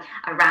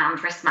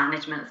around risk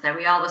management. So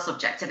we are the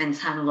subject of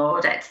internal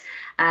audit.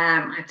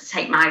 I have to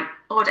take my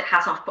audit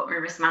hat off, put my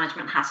risk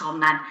management hat on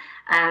then,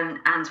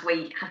 and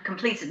we have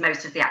completed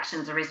most of the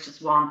actions. There is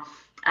just one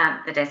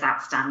that is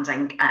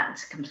outstanding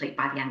to complete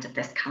by the end of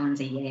this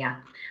calendar year.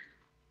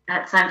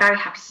 So I'm very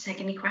happy to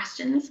take any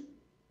questions.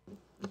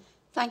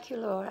 Thank you,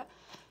 Laura.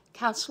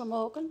 Councillor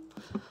Morgan.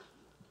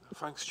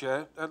 Thanks,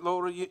 Chair.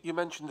 Laura, you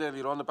mentioned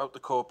earlier on about the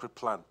corporate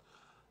plan.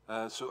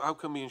 So how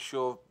can we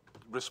ensure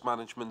risk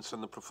management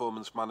and the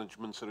performance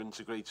management are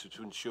integrated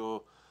to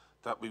ensure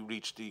that we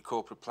reach the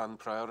corporate plan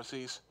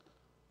priorities?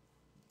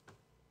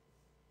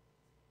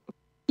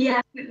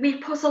 Yeah, we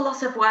put a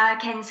lot of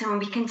work into, and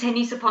we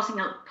continue to put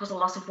a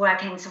lot of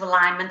work into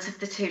alignment of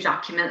the two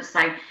documents.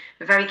 So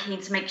we're very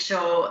keen to make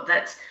sure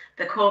that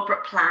the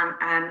corporate plan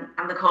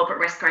and the corporate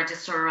risk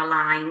register are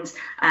aligned.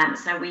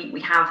 So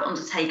we have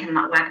undertaken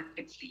that work.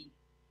 Hopefully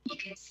you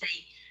can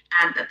see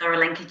that there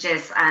are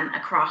linkages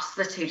across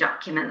the two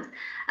documents.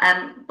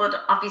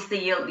 But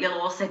obviously you'll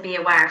also be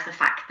aware of the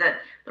fact that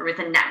there is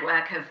a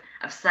network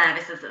of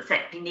services that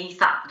sit beneath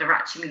that are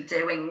actually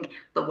doing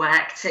the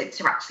work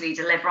to actually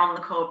deliver on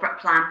the corporate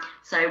plan.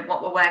 So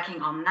what we're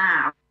working on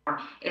now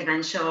is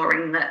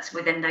ensuring that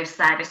within those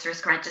service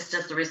risk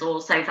registers there is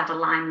also that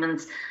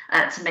alignment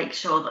to make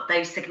sure that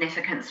those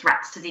significant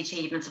threats to the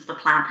achievement of the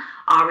plan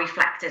are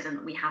reflected, and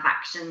that we have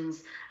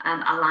actions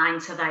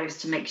aligned to those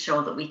to make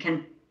sure that we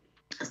can,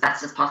 as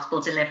best as possible,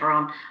 deliver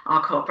on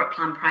our corporate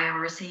plan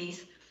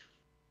priorities.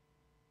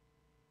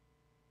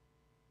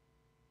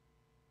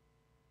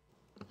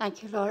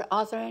 Thank you, Laura.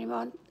 Are there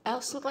anyone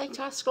else who'd like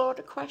to ask Laura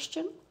a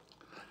question?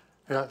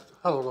 Yeah,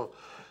 hello, Laura.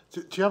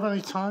 Do you have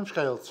any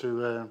timescale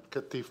to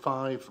get the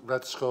 5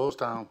 red scores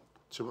down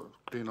to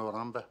green or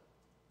amber?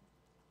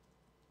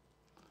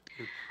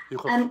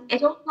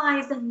 It all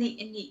lies in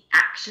the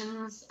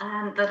actions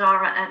that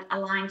are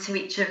aligned to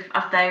each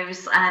of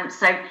those.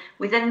 So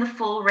within the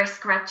full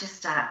risk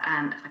register,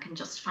 if I can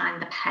just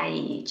find the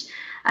page,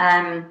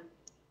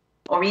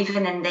 or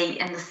even in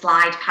the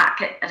slide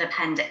pack at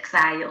Appendix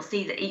A, you'll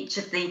see that each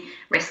of the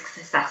risks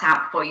is set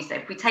out for you. So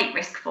if we take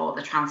risk for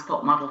the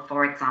transport model,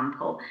 for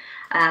example,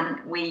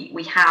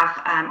 we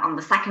have on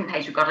the second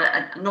page, we've got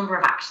a number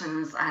of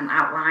actions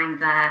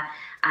outlined there.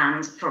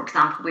 And for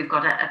example, we've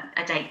got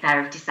a date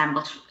there of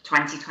December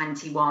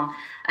 2021,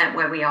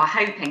 where we are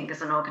hoping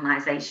as an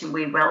organisation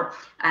we will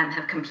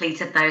have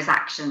completed those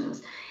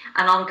actions.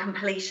 And on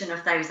completion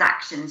of those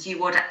actions, you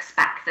would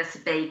expect there to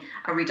be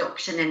a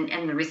reduction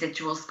in the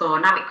residual score.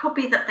 Now, it could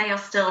be that they are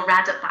still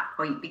red at that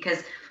point,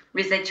 because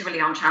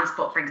residually on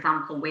transport, for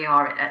example, we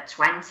are at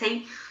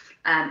 20.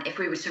 If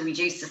we were to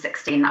reduce to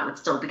 16, that would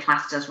still be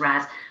classed as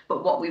red.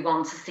 But what we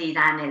want to see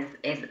then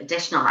is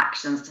additional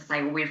actions to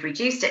say, well, we've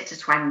reduced it to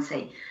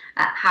 20.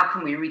 How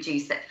can we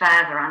reduce it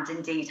further? And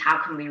indeed, how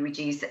can we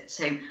reduce it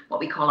to what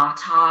we call our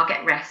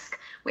target risk,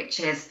 which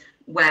is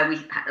where we,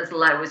 as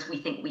low as we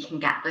think we can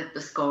get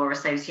the score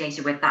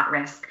associated with that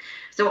risk.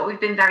 So what we've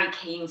been very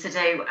keen to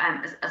do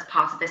as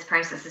part of this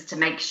process is to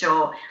make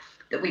sure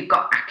that we've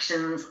got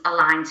actions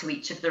aligned to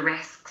each of the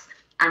risks,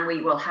 and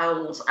we will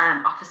hold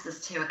officers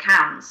to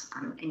account,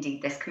 and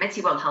indeed this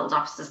committee will hold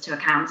officers to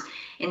account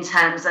in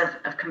terms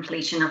of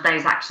completion of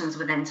those actions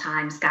within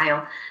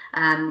timescale.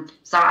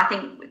 So I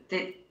think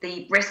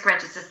the risk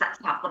register sets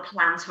out the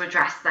plan to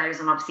address those,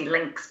 and obviously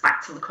links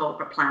back to the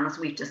corporate plan as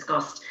we've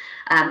discussed.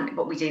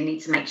 But we do need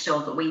to make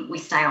sure that we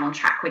stay on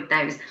track with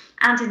those,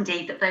 and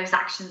indeed that those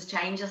actions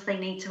change as they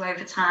need to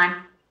over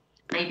time.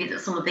 Maybe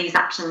that some of these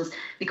actions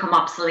become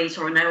obsolete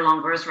or are no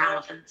longer as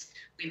relevant.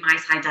 We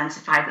might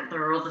identify that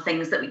there are other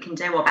things that we can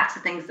do, or better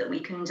things that we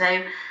can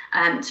do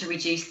to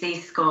reduce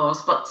these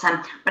scores. But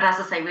as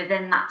I say,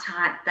 within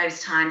that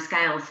those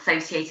timescales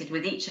associated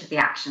with each of the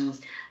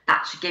actions,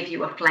 that should give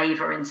you a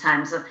flavour in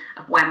terms of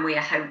when we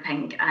are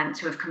hoping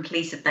to have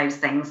completed those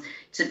things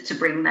to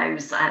bring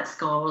those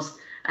scores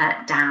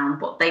down.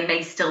 But they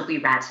may still be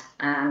red.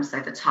 So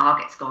the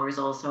target score is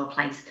also a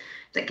place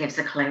that gives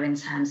a clue in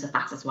terms of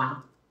that as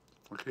well.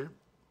 Thank you.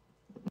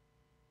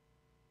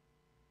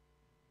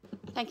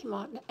 Thank you,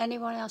 Martin.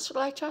 Anyone else would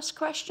like to ask a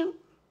question?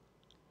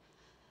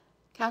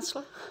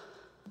 Councillor?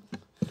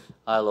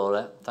 Hi,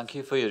 Laura. Thank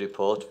you for your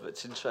report.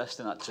 It's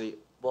interesting, actually.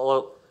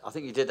 Well, I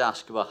think you did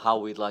ask about how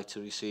we'd like to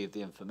receive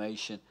the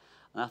information.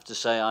 And I have to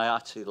say, I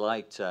actually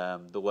liked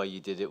the way you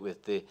did it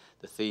with the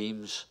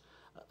themes.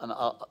 And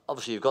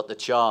obviously, you've got the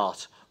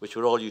chart, which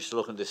we're all used to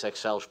looking at this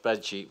Excel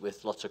spreadsheet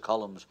with lots of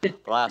columns.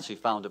 But I actually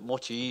found it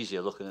much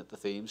easier looking at the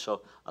themes.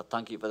 So I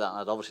thank you for that. And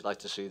I'd obviously like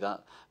to see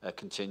that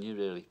continue,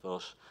 really, for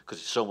us, because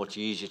it's so much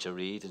easier to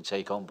read and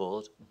take on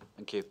board.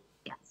 Thank you.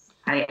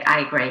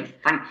 I agree.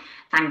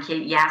 Thank you.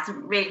 Yes,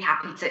 I'm really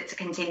happy to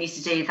continue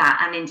to do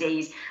that. And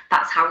indeed,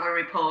 that's how we're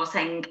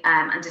reporting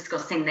and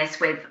discussing this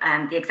with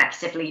the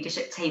executive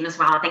leadership team as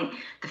well. I think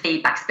the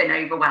feedback's been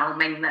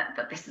overwhelming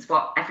that this is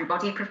what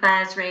everybody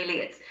prefers,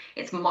 really.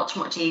 It's much,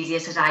 much easier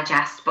to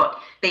digest, but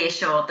be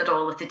assured that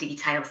all of the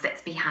detail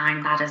sits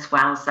behind that as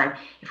well. So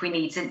if we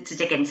need to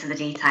dig into the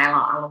detail,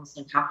 I'll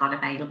also have that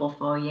available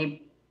for you.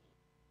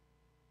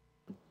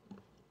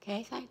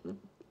 Okay, thank you.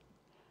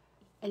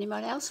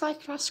 Anyone else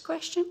like to ask a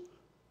question?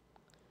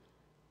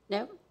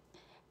 No?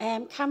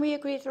 Can we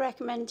agree the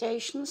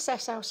recommendations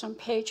set out on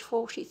page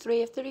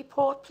 43 of the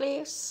report,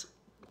 please?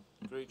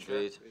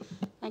 Agreed.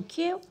 Thank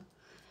you.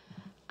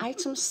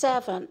 Item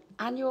 7,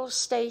 Annual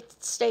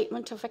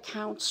Statement of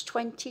Accounts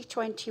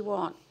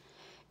 2021.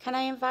 Can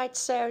I invite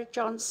Sarah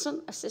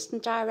Johnson,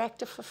 Assistant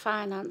Director for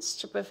Finance,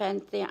 to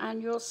present the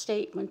Annual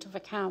Statement of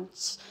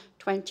Accounts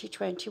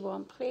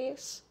 2021,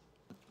 please?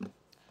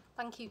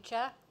 Thank you,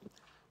 Chair.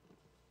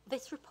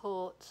 This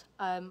report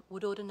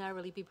would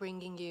ordinarily be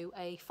bringing you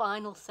a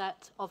final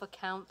set of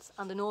accounts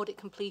and an audit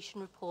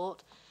completion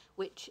report,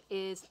 which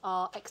is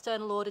our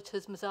external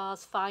auditors,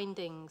 Mazars'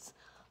 findings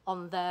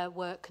on their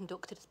work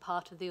conducted as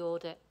part of the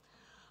audit.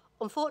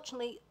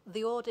 Unfortunately,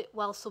 the audit,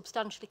 while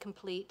substantially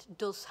complete,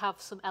 does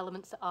have some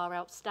elements that are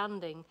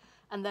outstanding,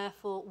 and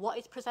therefore what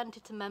is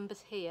presented to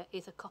members here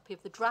is a copy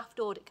of the draft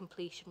audit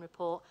completion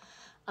report,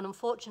 and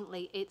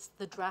unfortunately it's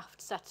the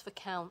draft set of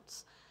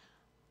accounts.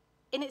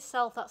 In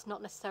itself, that's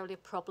not necessarily a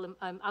problem.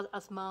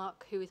 As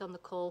Mark, who is on the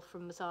call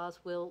from Mazars,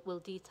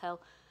 will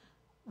detail,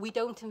 we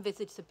don't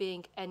envisage there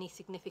being any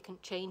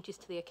significant changes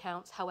to the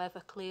accounts.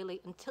 However,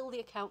 clearly, until the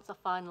accounts are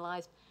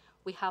finalised,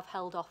 we have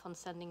held off on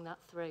sending that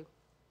through.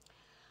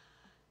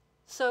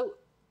 So,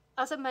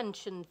 as I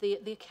mentioned, the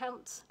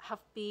accounts have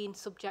been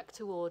subject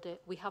to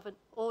audit. We have an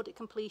audit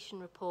completion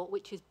report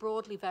which is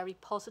broadly very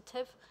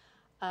positive,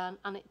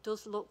 and it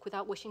does look,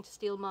 without wishing to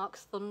steal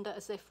Mark's thunder,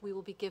 as if we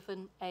will be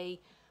given a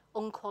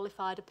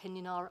unqualified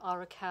opinion on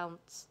our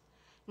accounts.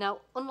 Now,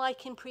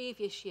 unlike in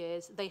previous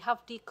years, they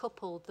have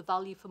decoupled the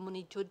value for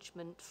money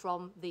judgment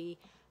from the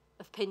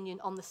opinion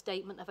on the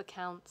statement of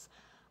accounts.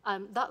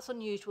 That's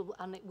unusual,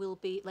 and it will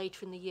be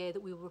later in the year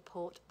that we will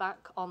report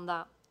back on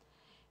that.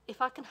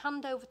 If I can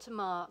hand over to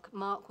Mark,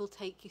 Mark will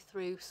take you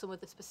through some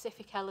of the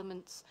specific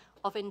elements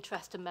of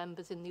interest to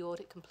members in the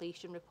audit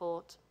completion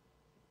report.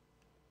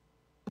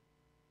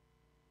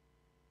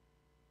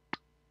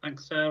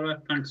 Thanks,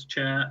 Sarah. Thanks,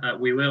 Chair.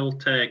 We will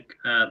take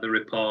the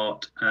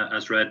report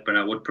as read, but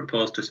I would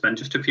propose to spend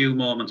just a few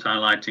moments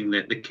highlighting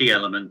the key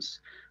elements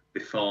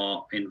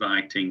before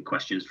inviting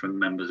questions from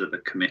members of the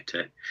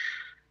committee.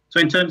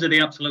 So in terms of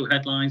the absolute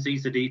headlines,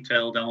 these are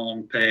detailed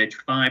on page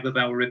 5 of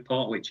our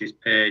report, which is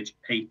page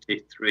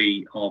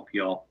 83 of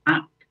your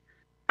pack.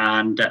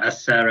 And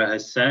as Sarah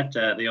has said,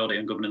 the Audit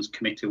and Governance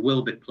Committee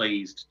will be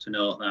pleased to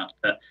note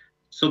that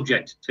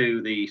subject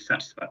to the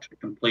satisfactory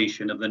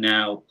completion of the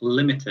now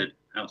limited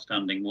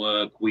outstanding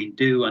work, we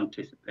do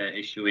anticipate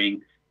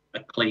issuing a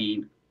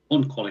clean,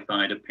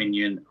 unqualified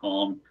opinion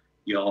on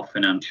your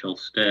financial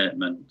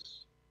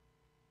statements.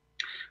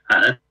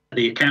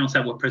 The accounts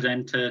that were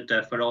presented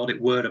for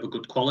audit were of a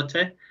good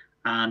quality,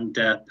 and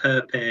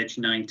per page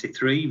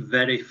 93,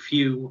 very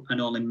few and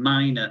only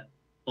minor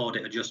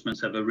audit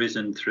adjustments have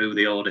arisen through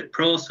the audit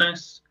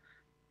process.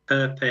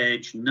 Per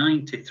page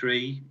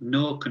 93,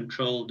 no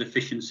control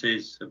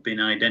deficiencies have been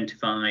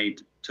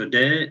identified to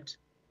date.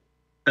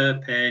 Per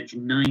page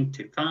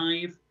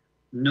 95,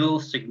 no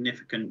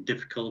significant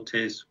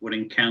difficulties were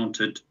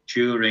encountered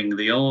during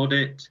the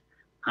audit,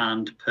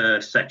 and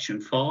per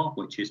section 4,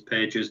 which is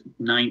pages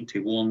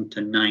 91 to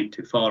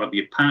 94 of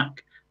your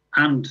pack,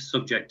 and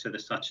subject to the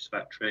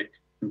satisfactory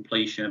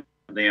completion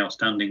of the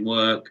outstanding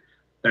work,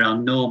 there are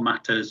no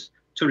matters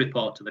to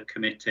report to the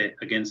committee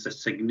against the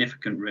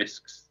significant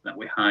risks that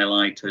we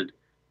highlighted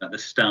at the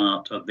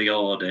start of the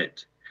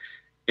audit.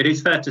 It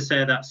is fair to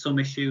say that some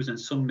issues and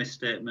some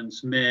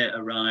misstatements may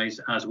arise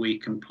as we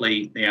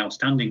complete the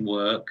outstanding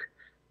work,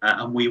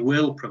 and we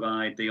will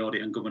provide the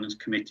Audit and Governance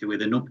Committee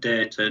with an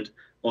updated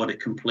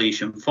audit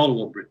completion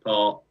follow-up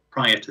report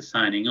prior to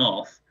signing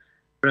off.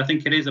 But I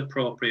think it is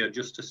appropriate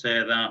just to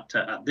say that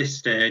at this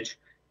stage,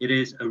 it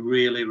is a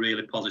really,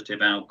 really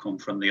positive outcome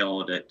from the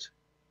audit.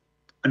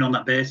 And on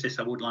that basis,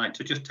 I would like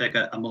to just take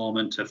a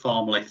moment to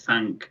formally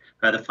thank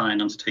the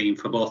finance team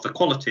for both the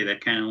quality of the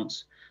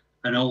accounts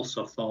and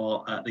also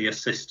for the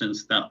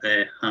assistance that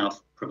they have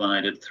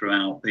provided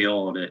throughout the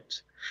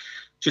audit.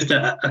 Just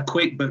a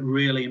quick but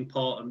really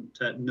important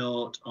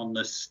note on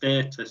the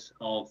status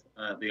of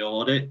the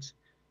audit.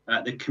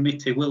 The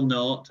committee will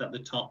note at the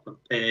top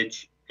of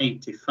page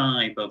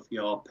 85 of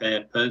your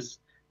papers,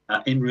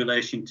 in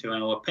relation to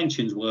our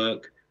pensions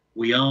work,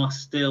 we are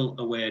still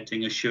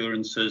awaiting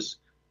assurances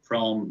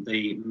from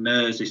the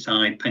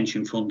Merseyside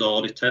Pension Fund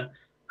auditor,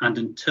 and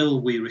until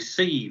we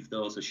receive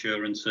those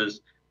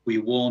assurances, we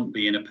won't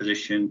be in a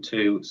position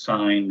to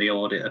sign the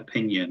audit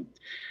opinion.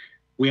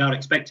 We are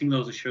expecting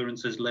those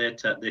assurances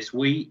later this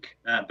week,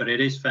 but it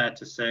is fair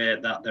to say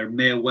that there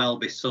may well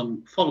be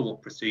some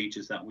follow-up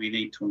procedures that we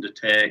need to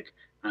undertake,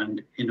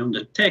 and in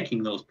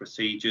undertaking those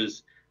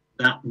procedures,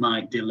 that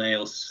might delay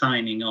us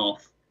signing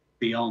off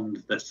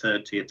beyond the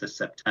 30th of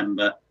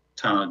September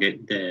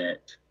target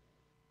date.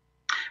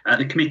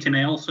 The committee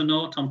may also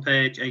note on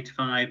page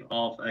 85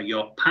 of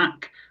your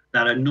pack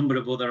that a number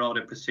of other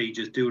audit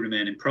procedures do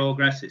remain in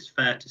progress. It's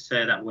fair to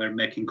say that we're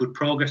making good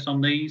progress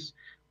on these.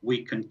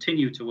 We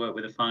continue to work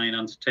with the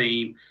finance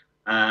team,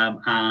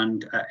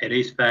 and it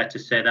is fair to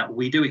say that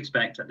we do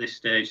expect at this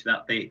stage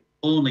that the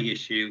only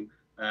issue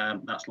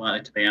that's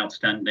likely to be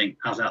outstanding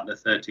as at the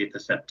 30th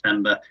of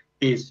September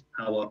is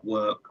our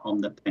work on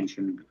the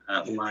pension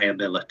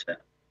liability.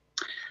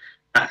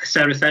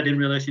 Sarah said in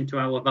relation to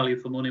our value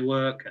for money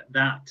work,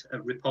 that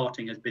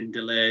reporting has been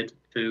delayed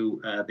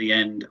to the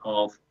end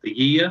of the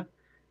year.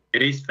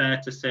 It is fair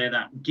to say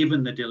that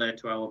given the delay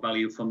to our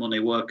value for money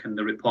work and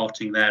the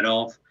reporting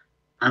thereof,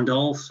 and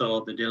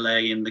also the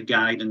delay in the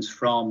guidance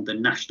from the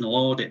National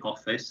Audit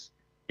Office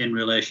in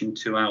relation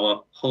to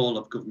our whole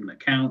of government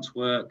accounts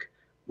work,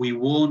 we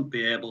won't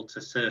be able to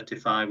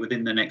certify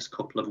within the next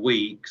couple of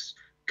weeks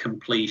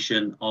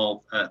completion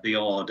of the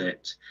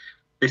audit.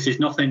 This is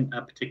nothing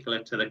particular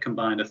to the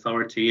combined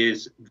authority,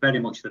 is very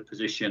much the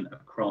position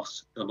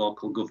across the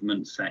local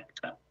government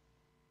sector.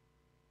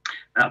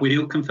 We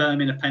do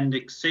confirm in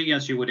Appendix C,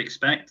 as you would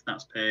expect,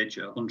 that's page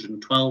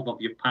 112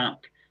 of your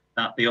pack,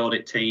 that the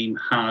audit team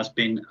has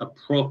been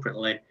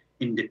appropriately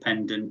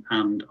independent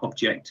and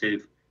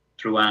objective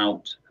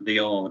throughout the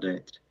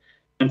audit.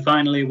 And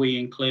finally, we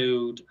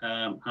include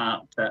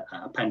at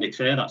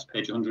Appendix A, that's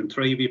page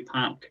 103 of your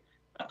pack,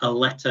 a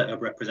letter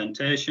of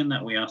representation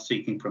that we are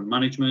seeking from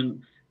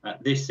management.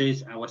 This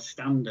is our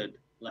standard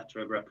letter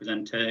of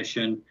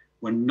representation.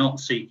 We're not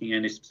seeking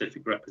any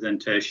specific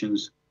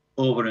representations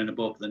over and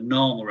above the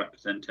normal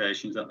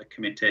representations that the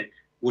committee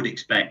would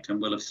expect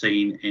and will have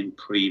seen in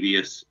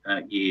previous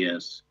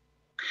years.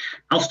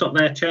 I'll stop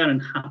there, Chair,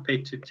 and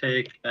happy to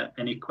take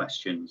any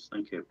questions.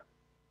 Thank you.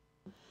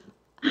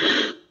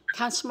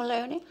 Councillor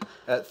Maloney.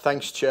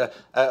 Thanks, Chair.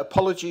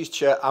 Apologies,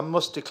 Chair. I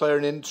must declare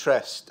an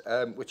interest,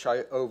 which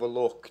I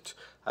overlooked.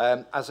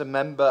 As a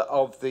member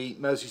of the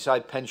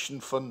Merseyside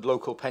Pension Fund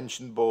Local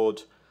Pension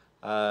Board,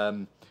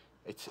 I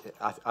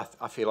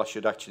feel I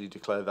should actually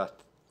declare that.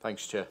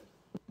 Thanks, Chair.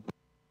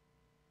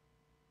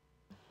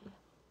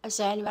 Is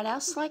there anyone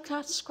else like to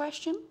ask a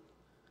question?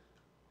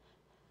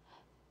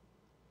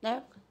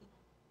 No?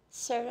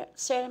 Sarah,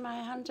 am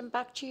I handing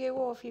back to you,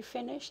 or have you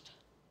finished?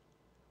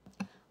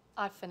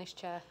 I've finished,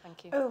 Chair.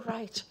 Thank you. Oh,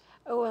 right.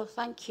 Oh, well,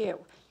 thank you.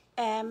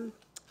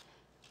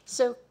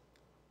 So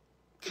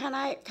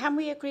can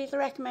we agree the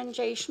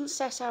recommendations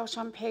set out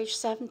on page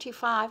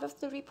 75 of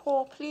the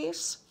report,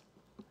 please?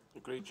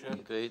 Agreed, Chair.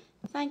 Agreed.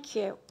 Thank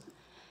you.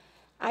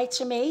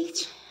 Item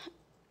 8,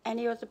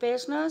 any other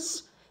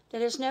business?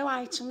 There is no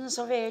items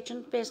of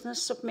urgent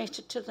business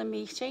submitted to the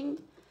meeting.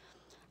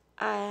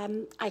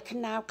 I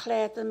can now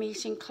declare the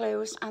meeting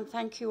closed, and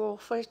thank you all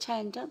for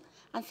attending,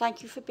 and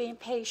thank you for being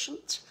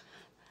patient.